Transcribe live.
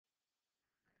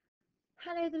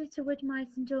Hello, the little wood mice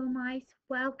and dormice.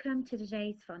 Welcome to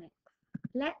today's phonics.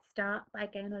 Let's start by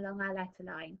going along our letter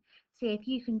line. See if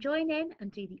you can join in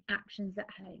and do the actions at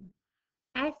home.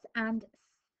 S and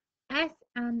S, S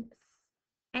and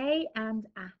S, A and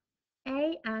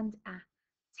A and A,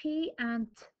 T and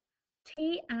T,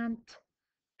 T and T,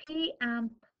 P and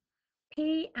P,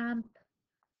 P and P,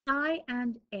 I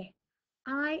and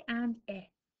I and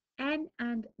N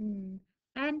and N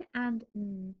and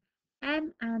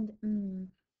M and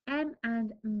M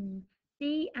and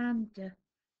D and D,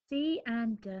 D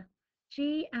and D,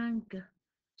 G and G,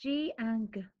 G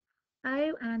and G,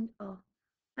 O and O,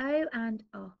 O and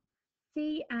O,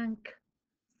 C and K,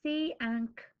 C and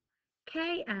K,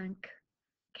 K and K,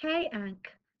 K and K,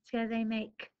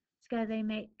 together they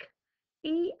make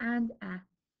E and A,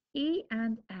 E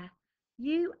and A,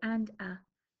 U and A,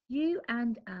 U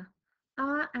and A,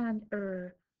 R and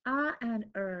R and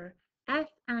F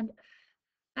and F,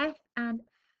 F and F,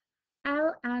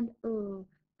 L and O,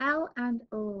 L and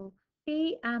O,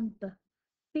 B and B,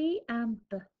 B and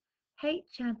B,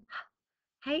 H and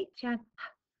H, H and H,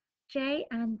 J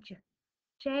and J,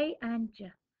 J and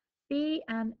J, V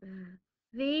and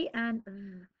V and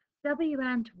W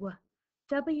and W,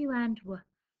 W and W,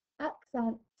 X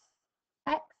and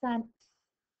X and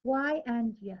Y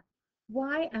and Y,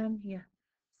 Y and Y,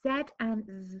 Z and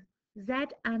Z, Z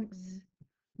and Z.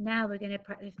 Now we're going to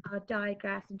practice our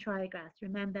digraphs and trigraphs.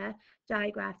 Remember,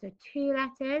 digraphs are two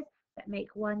letters that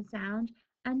make one sound,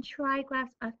 and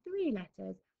trigraphs are three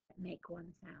letters that make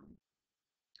one sound.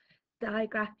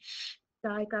 Digraph sh,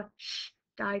 digraph sh,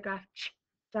 digraph ch,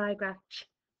 digraph ch,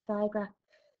 digraph,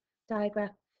 digraph,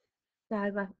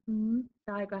 digraph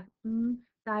digraph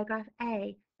digraph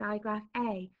A, digraph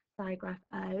A, digraph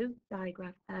O,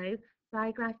 digraph O,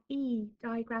 digraph E,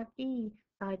 digraph E,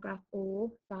 digraph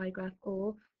O, digraph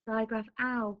O, digraph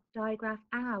ow, digraph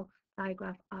ow,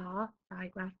 digraph R,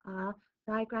 digraph R,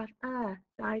 digraph digraph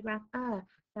digraph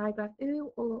digraph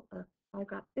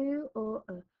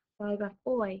digraph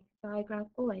oi, digraph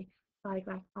oi,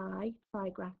 digraph I,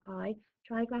 trigraph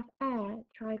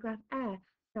trigraph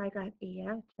trigraph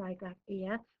ear, trigraph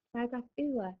ear, trigraph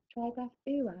ooer, trigraph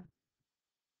ooer.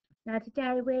 Now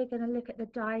today we're going to look at the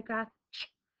digraph ch.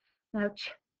 Now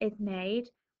ch is made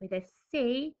with a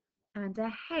C and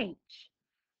a H,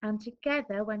 and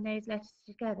together, when those letters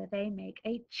together, they make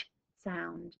a ch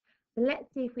sound. So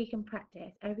let's see if we can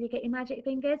practice. Everybody get your magic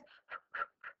fingers,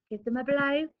 give them a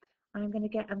blow. I'm going to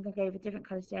go with different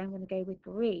colours today. I'm going to go with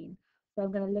green. So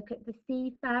I'm going to look at the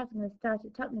C first. I'm going to start at the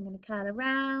top and I'm going to curl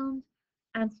around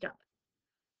and stop.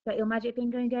 Get your magic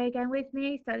finger and go again with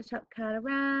me. Start at the top, curl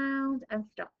around and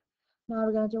stop. Now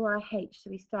we're going to do our H. So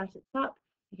we start at the top,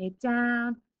 we go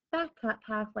down, back up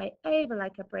halfway, over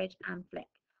like a bridge and flick.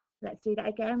 Let's do that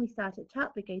again. We start at the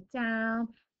top, we go down,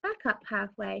 back up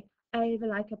halfway, over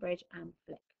like a bridge and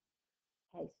flick.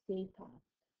 Okay, super.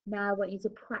 Now I want you to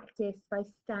practice by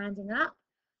standing up.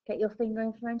 Get your finger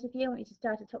in front of you. I want you to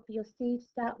start at the top for your C to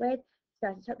start with.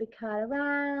 Start at the top, we curl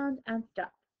around and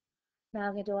stop. Now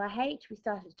we're going to do our H. We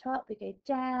start at the top, we go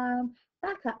down,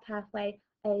 back up halfway,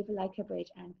 over like a bridge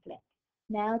and flick.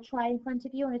 Now try in front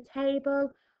of you on a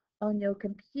table, on your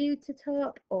computer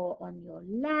top, or on your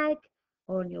leg,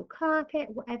 or on your carpet,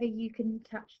 whatever you can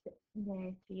touch that's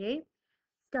near to you.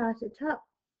 Start at the top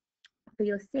for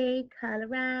your C, curl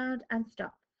around and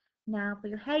stop. Now for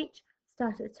your H,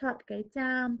 start at the top, go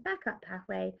down, back up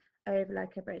halfway, over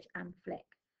like a bridge and flick.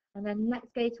 And then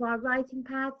let's go to our writing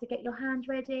pad, so get your hand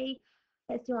ready.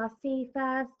 Let's do our C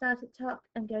first, start at the top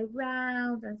and go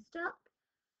round and stop.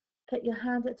 Put your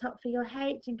hand at the top for your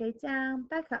H and go down,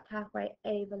 back up halfway,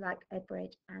 over like a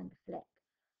bridge and flick.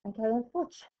 Okay, and for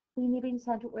we need to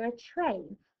understand that we're a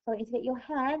train. So I want you to get your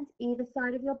hands either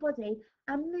side of your body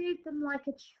and move them like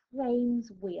a train's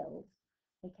wheels.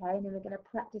 Okay, and then we're going to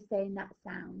practice saying that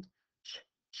sound. Ch,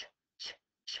 ch, ch,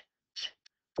 ch, ch.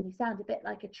 And you sound a bit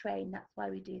like a train, that's why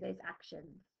we do those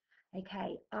actions.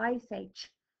 Okay, I say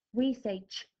ch, we say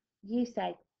ch, you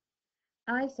say.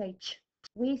 I say ch,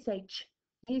 we say ch,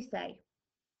 you say.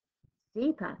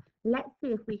 Super. Let's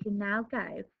see if we can now go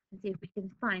and see if we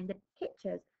can find the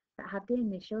pictures that have the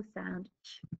initial sound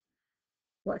ch.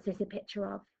 What's this a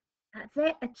picture of? That's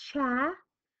it, a chair.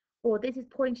 Or this is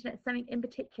pointing at something in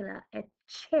particular, a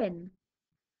chin.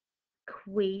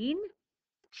 Queen,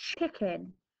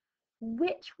 chicken.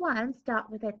 Which ones start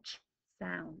with a ch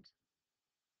sound?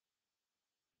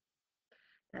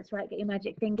 That's right, get your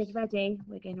magic fingers ready.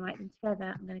 We're going to write them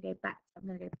together. I'm going to go back, I'm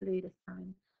going to go blue this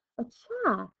time. A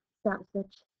chair starts with a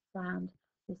ch sound.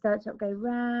 So start up, go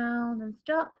round and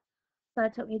stop.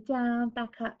 Start up, go down,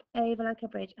 back up, over like a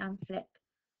bridge and flip.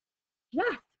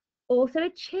 Yes, Also, a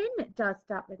chin does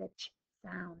start with a ch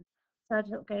sound. Side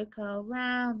to top, go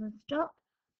round and stop.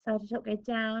 Side to top, go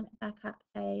down, back up,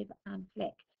 over and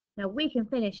flick. Now we can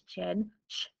finish chin.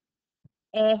 Ch,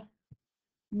 eh,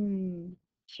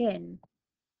 chin.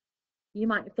 You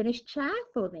might finish chair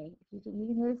for me if you think you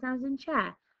can hear the sounds in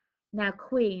chair. Now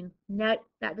queen. No,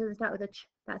 that doesn't start with a ch.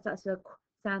 That starts with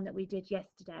a sound that we did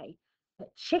yesterday.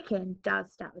 But chicken does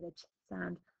start with a ch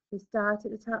sound. We start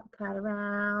at the top, curl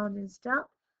around and stop.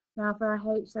 Now for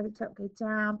our H, so the top, go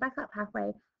down, back up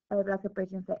halfway, over like a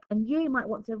bridge and flick. And you might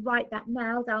want to write that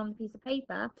now down on a piece of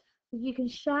paper so you can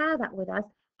share that with us,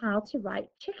 how to write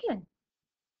chicken.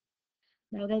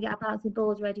 Now we're going to get our bouncing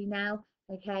balls ready now.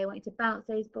 Okay, I want you to bounce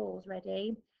those balls.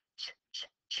 Ready? Ch, ch,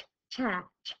 ch, chair,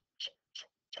 ch, ch, ch,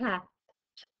 chair,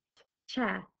 ch, ch,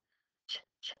 chair, ch,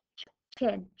 ch, ch,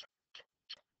 chin, ch, ch,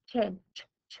 ch, chin, ch,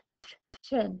 ch, ch,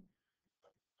 chin,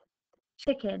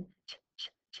 chicken, ch, ch,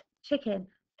 ch, chicken, ch,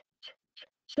 ch,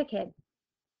 chicken.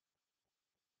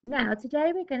 Now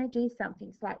today we're going to do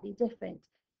something slightly different.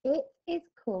 It is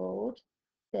called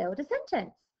build a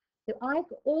sentence. So I've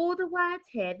got all the words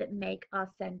here that make our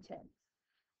sentence,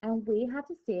 and we have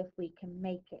to see if we can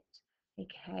make it.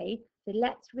 Okay, so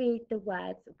let's read the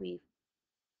words that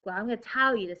well, I'm going to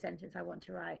tell you the sentence I want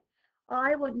to write.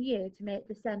 I want you to make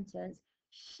the sentence,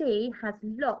 she has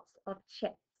lots of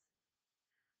chips.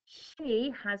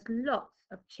 She has lots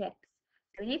of chips.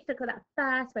 So we need to look at that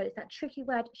first word. It's that tricky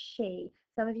word, she.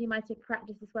 Some of you might have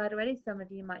practiced this word already. Some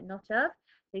of you might not have.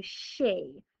 So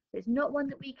she. So it's not one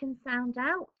that we can sound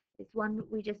out. It's one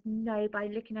that we just know by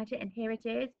looking at it. And here it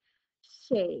is,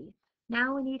 she.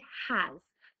 Now we need has.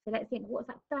 So let's think, what's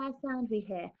that first sound we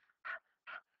hear?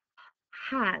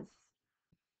 Has.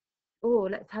 Oh,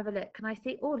 let's have a look. Can I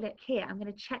see? Oh, look here. I'm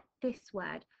going to check this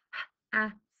word.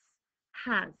 As.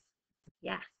 Has.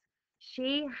 Yes.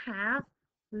 She has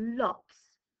lots.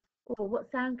 Oh,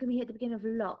 what sound can we hear at the beginning of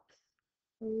lots?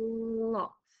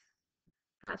 Lots.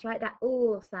 That's right, that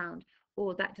all sound.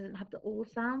 Oh, that doesn't have the all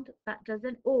sound. That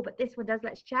doesn't. Oh, but this one does.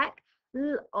 Let's check.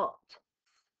 Lot.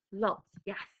 Lots.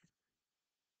 Yes.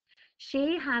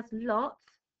 She has lots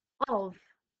of.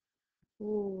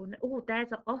 Oh,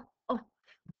 there's a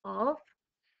of.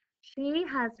 She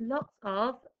has lots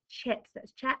of chips.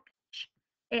 Let's check.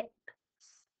 Chips.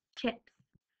 Chips.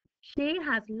 She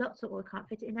has lots of. Oh, I can't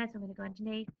fit it in there, so I'm going to go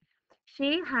underneath.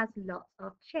 She has lots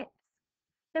of chips.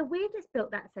 So we just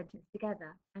built that sentence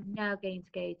together. I'm now going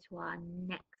to go to our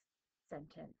next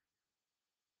sentence.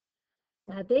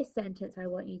 Now this sentence I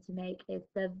want you to make is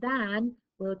the van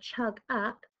will chug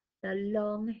up the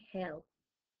long hill.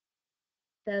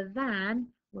 The van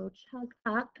will chug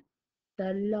up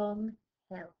the long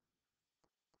hill.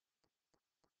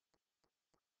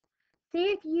 See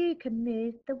if you can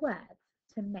move the words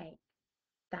to make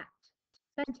that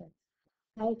sentence.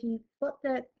 Now, if you've got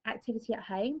the activity at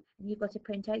home and you've got a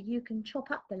printer, you can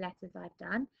chop up the letters I've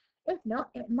done. If not,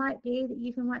 it might be that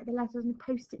you can write the letters on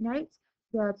post-it notes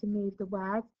to be able to move the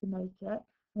words to make it,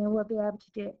 and then we'll be able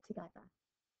to do it together.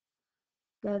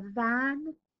 The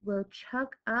van will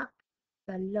chug up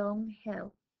the long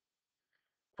hill.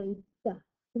 So, the.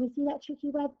 Can we see that tricky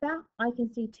word there? I can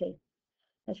see two.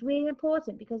 That's really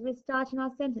important because we're starting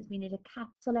our sentence. We need a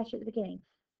capital letter at the beginning,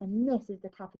 and this is the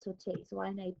capital T. So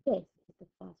I know this is the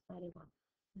first value one.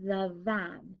 The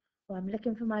van. Oh, I'm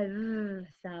looking for my V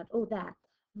sound. Oh, there.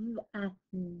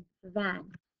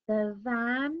 Van. The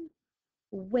van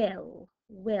will.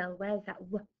 Will. Where's that?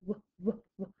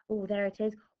 Oh, there it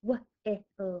is.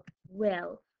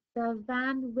 Will. The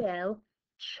van will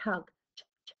chug.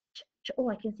 Oh,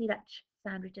 I can see that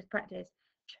sound we just practiced.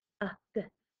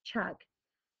 Chug.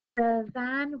 The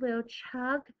van will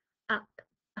chug up,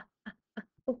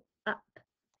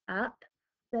 up.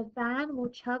 The van will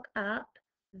chug up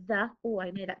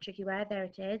I made that tricky word, there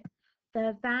it is.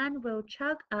 The van will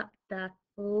chug up the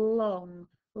long,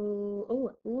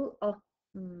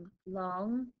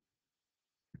 long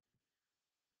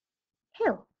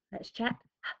hill. Let's check.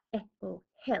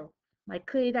 Hill. My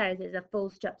clue there is there's a full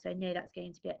stop, so I know that's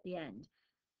going to be at the end.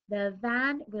 The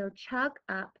van will chug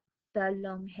up the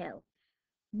long hill.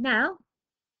 Now,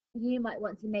 you might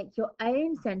want to make your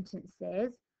own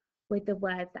sentences with the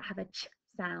words that have a ch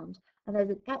sound. And there's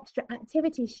an extra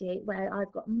activity sheet where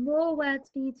I've got more words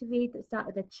for you to read that start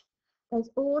with a ch. There's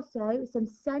also some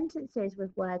sentences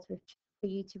with words with ch for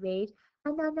you to read.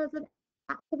 And then there's an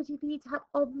activity for you to have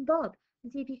on Bob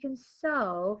and see if you can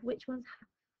solve which ones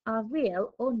are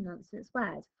real or nonsense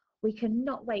words. We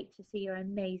cannot wait to see your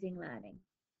amazing learning.